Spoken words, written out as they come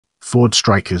Ford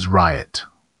Strikers Riot.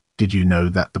 Did you know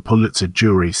that the Pulitzer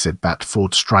jury said that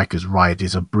Ford Strikers Riot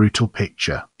is a brutal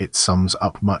picture? It sums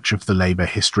up much of the labor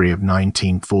history of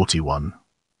 1941.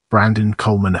 Brandon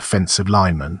Coleman, offensive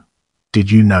lineman.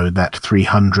 Did you know that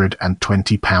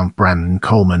 320-pound Brandon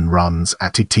Coleman runs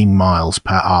at 18 miles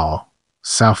per hour?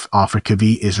 South Africa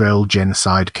v. Israel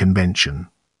Genocide Convention.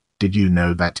 Did you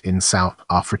know that in South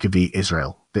Africa v.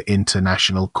 Israel, the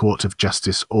International Court of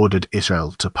Justice ordered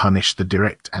Israel to punish the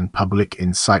direct and public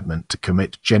incitement to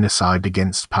commit genocide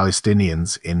against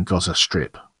Palestinians in Gaza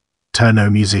Strip? Turno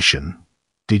musician.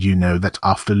 Did you know that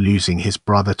after losing his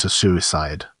brother to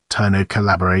suicide, Turno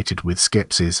collaborated with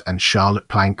Skepsis and Charlotte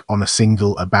Plank on a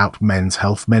single about men's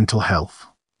mental health?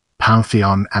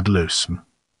 Pantheon ad Lucem.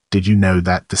 Did you know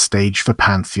that the stage for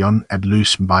Pantheon ad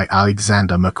Lucem by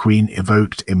Alexander McQueen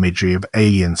evoked imagery of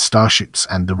alien starships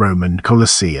and the Roman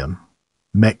Colosseum?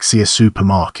 Mexia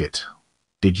Supermarket.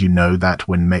 Did you know that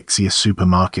when Mexia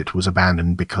Supermarket was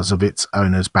abandoned because of its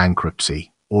owner's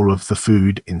bankruptcy, all of the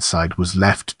food inside was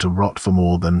left to rot for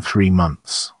more than 3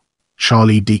 months?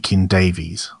 Charlie Deakin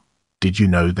Davies. Did you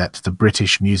know that the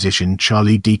British musician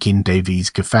Charlie Deakin Davies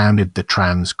co-founded the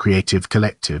Trans Creative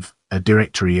Collective, a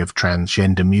directory of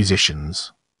transgender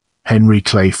musicians? Henry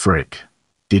Clay Frick.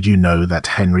 Did you know that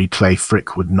Henry Clay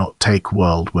Frick would not take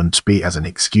World War II as an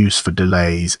excuse for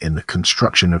delays in the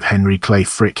construction of Henry Clay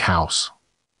Frick House?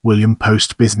 William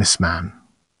Post, businessman.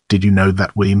 Did you know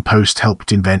that William Post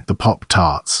helped invent the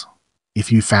Pop-Tarts?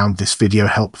 If you found this video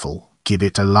helpful, give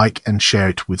it a like and share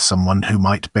it with someone who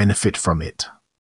might benefit from it.